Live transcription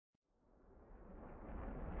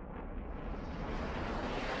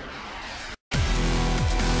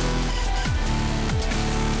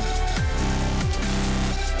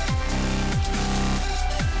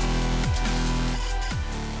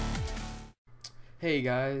Hey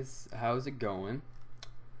guys, how's it going?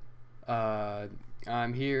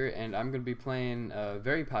 I'm here and I'm going to be playing a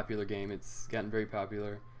very popular game. It's gotten very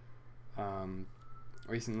popular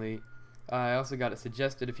recently. I also got it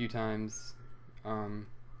suggested a few times.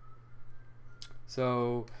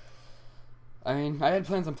 So, I mean, I had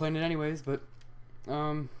plans on playing it anyways, but,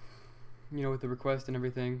 you know, with the request and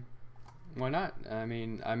everything, why not? I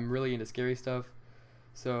mean, I'm really into scary stuff.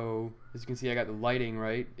 So, as you can see, I got the lighting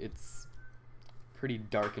right. It's pretty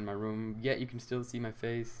dark in my room, yet you can still see my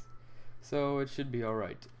face, so it should be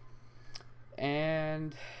alright.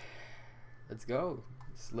 And let's go.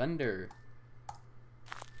 Slender.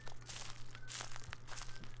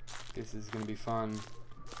 This is gonna be fun.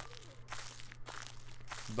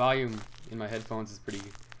 Volume in my headphones is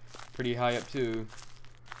pretty high up too.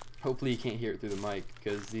 Hopefully you can't hear it through the mic,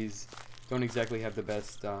 because these don't exactly have the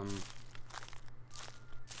best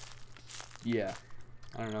yeah,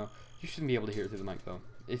 I don't know. You shouldn't be able to hear it through the mic though.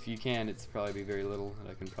 If you can, it's probably be very little, and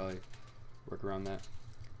I can probably work around that.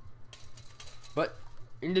 But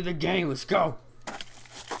into the game, let's go.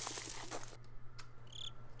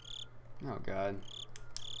 Oh god.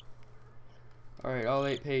 Alright, all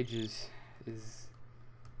 8 pages is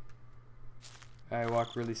I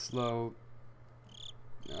walk really slow.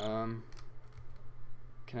 Can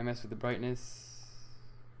I mess with the brightness?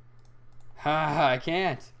 Ha! I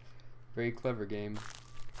can't! Very clever game.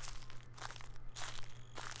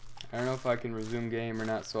 I don't know if I can resume game or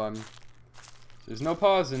not, so there's no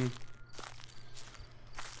pausing.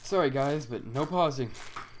 Sorry guys, but no pausing.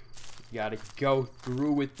 You gotta go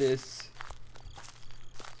through with this.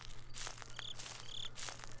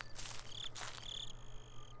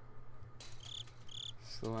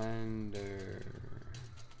 Slender.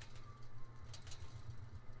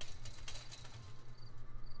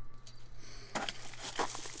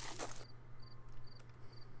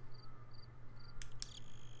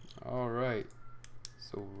 Alright,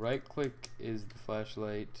 so right click is the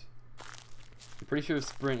flashlight. I'm pretty sure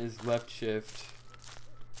sprint is left shift,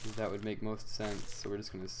 because that would make most sense, so we're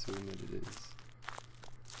just going to assume that it is.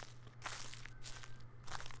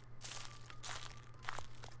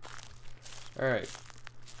 Alright,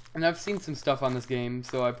 and I've seen some stuff on this game,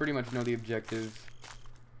 so I pretty much know the objective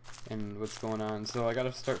and what's going on, so I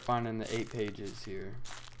gotta start finding the 8 pages here.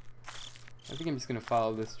 I think I'm just going to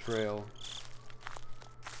follow this trail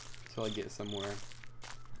until I get somewhere.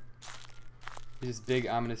 There's this big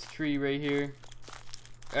ominous tree right here.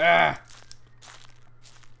 Ah!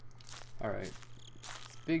 Alright.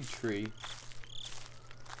 This big tree.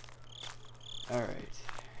 Alright.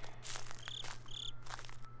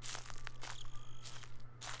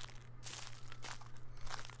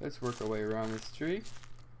 Let's work our way around this tree.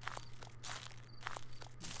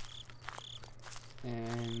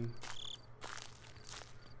 And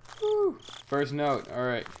woo! First note,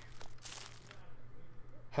 alright.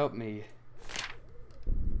 Help me.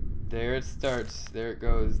 There it starts. There it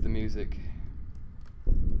goes, the music.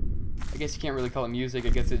 I guess you can't really call it music. I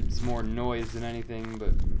guess it's more noise than anything,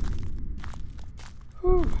 but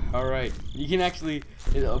whew. Alright. You can actually,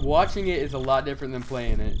 watching it is a lot different than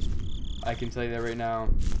playing it. I can tell you that right now.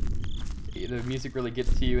 The music really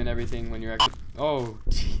gets to you and everything when you're actually, oh,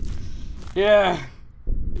 gee. Yeah!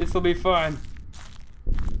 This'll be fun.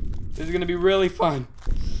 This is gonna be really fun.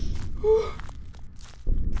 Whew.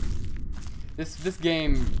 This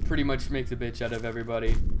game pretty much makes a bitch out of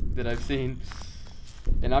everybody that I've seen,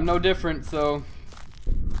 and I'm no different. So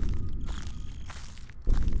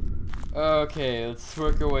okay, let's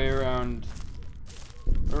work our way around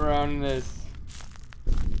this.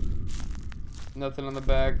 Nothing on the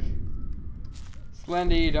back.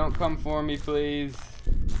 Slendy, don't come for me, please.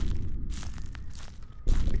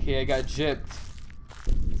 Okay, I got gypped.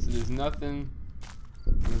 So there's nothing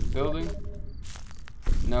in this building.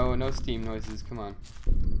 No steam noises, come on.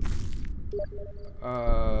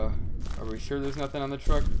 Are we sure there's nothing on the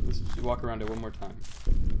truck? Let's just walk around it one more time.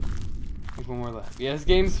 Take one more lap. Yeah, this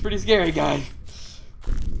game's pretty scary, guys.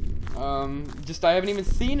 Just I haven't even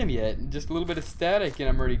seen him yet. Just a little bit of static and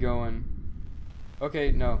I'm already going.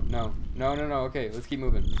 Okay, no. Okay, let's keep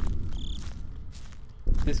moving.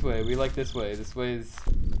 This way, we like this way. This way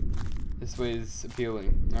is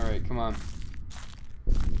appealing. Alright, come on.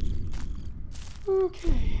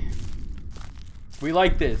 Okay. We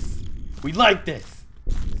like this. We like this.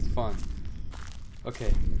 It's fun.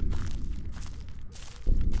 Okay.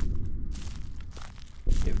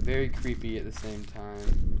 Get very creepy at the same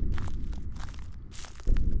time.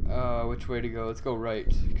 Which way to go? Let's go right.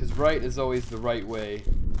 Because right is always the right way.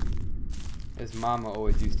 As Mama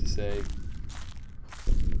always used to say.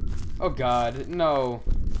 Oh god, no.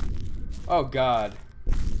 Oh god.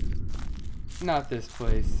 Not this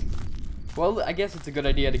place. Well, I guess it's a good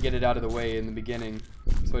idea to get it out of the way in the beginning,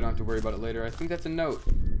 so I don't have to worry about it later. I think that's a note.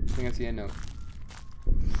 I think I see a note.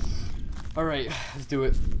 Alright, let's do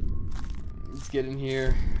it. Let's get in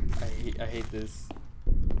here. I hate this.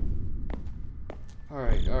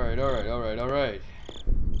 Alright. I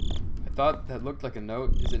thought that looked like a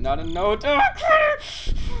note. Is it not a note?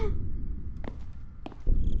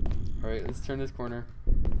 Alright, let's turn this corner.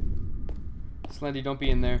 Slendy, don't be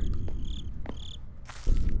in there.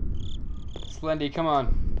 Slendy, come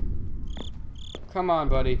on. Come on,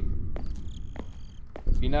 buddy.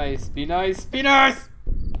 Be nice, be nice, be nice!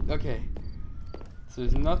 Okay. So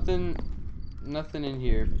there's nothing in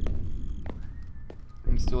here.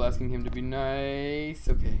 I'm still asking him to be nice.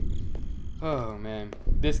 Okay. Oh, man.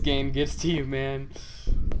 This game gets to you, man.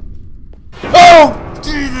 Oh!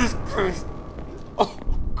 Jesus Christ! Oh,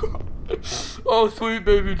 God. Oh, sweet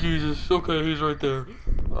baby Jesus. Okay, he's right there.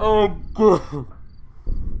 Oh, God.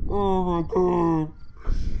 Oh, my God.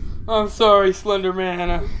 I'm sorry, Slender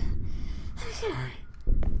Man. I'm sorry.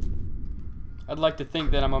 I'd like to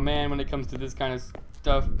think that I'm a man when it comes to this kind of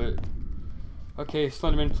stuff, but... Okay,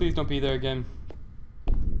 Slenderman, please don't be there again.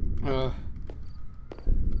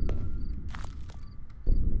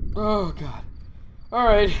 Oh, God.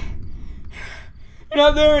 Alright. You're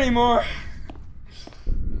not there anymore.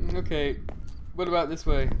 Okay. What about this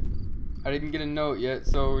way? I didn't get a note yet,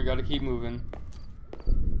 so we gotta keep moving.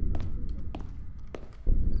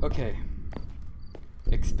 Okay.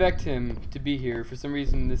 Expect him to be here. For some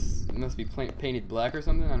reason, this must be painted black or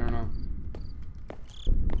something. I don't know.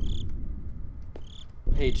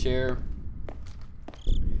 Hey, chair.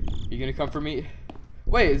 You gonna come for me?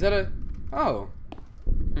 Wait, is that a... Oh.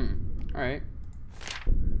 Alright.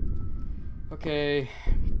 Okay.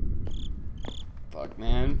 Fuck,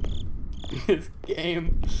 man. This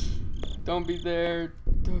game. Don't be there.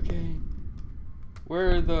 Okay.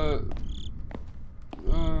 Where are the...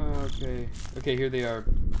 okay. Okay, here they are.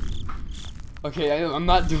 Okay, I'm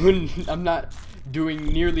not doing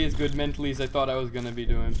nearly as good mentally as I thought I was gonna be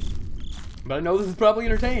doing. But I know this is probably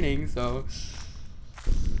entertaining, so...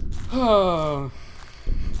 Oh.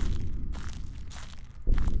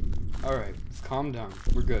 Alright, let's calm down.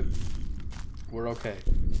 We're good. We're okay.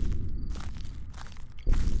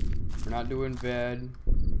 We're not doing bad.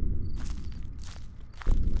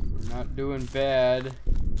 We're not doing bad.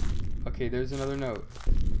 Okay, there's another note.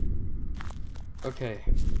 Okay.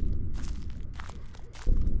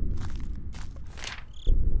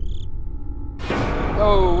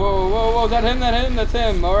 Oh, whoa, is that him? That's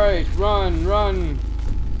him. Alright, run.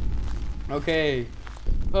 Okay.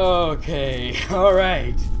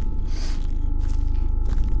 Alright.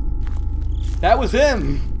 That was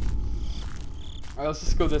him! Alright, let's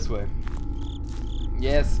just go this way.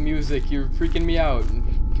 Yes, music, you're freaking me out.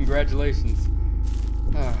 Congratulations.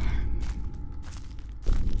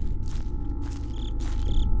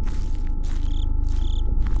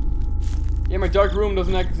 Yeah, my dark room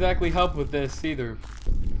doesn't exactly help with this either.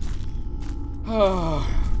 Oh,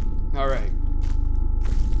 alright.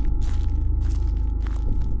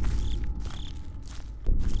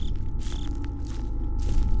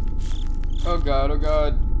 Oh god,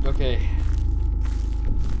 okay.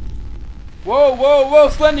 Whoa,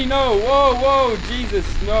 Slendy, no! Whoa, Jesus,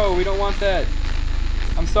 no, we don't want that.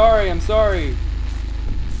 I'm sorry.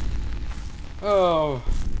 Oh.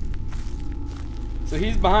 So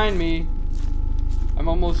he's behind me. I'm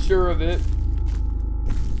almost sure of it.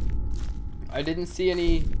 I didn't see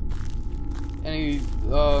any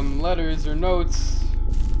letters or notes.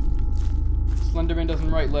 Slenderman doesn't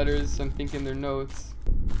write letters, so I'm thinking they're notes.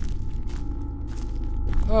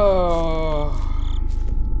 Oh.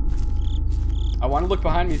 I want to look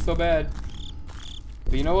behind me so bad.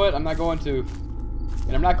 But you know what? I'm not going to.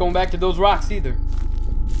 And I'm not going back to those rocks either.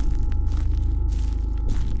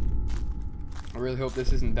 I really hope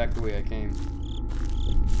this isn't back the way I came.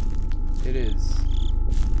 It is.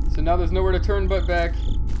 So now there's nowhere to turn but back.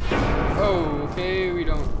 Oh, okay, we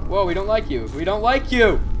don't... Whoa, we don't like you. We don't like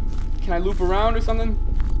you! Can I loop around or something?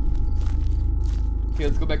 Okay,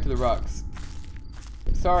 let's go back to the rocks.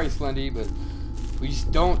 Sorry, Slendy, but we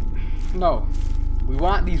just don't... No. We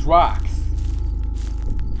want these rocks.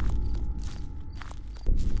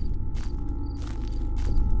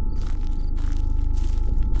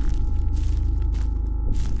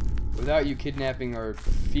 Without you kidnapping our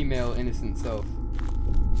female innocent self.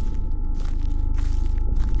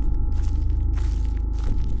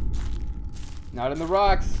 Not in the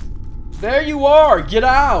rocks. There you are! Get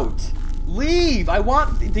out! Leave! I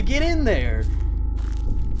want to get in there!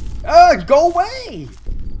 Ugh! Go away!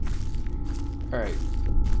 Alright.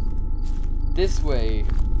 This way,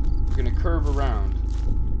 we're gonna curve around.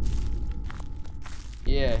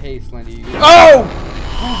 Yeah, hey, Slender. Oh!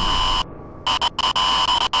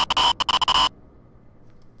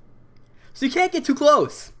 So you can't get too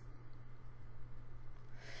close.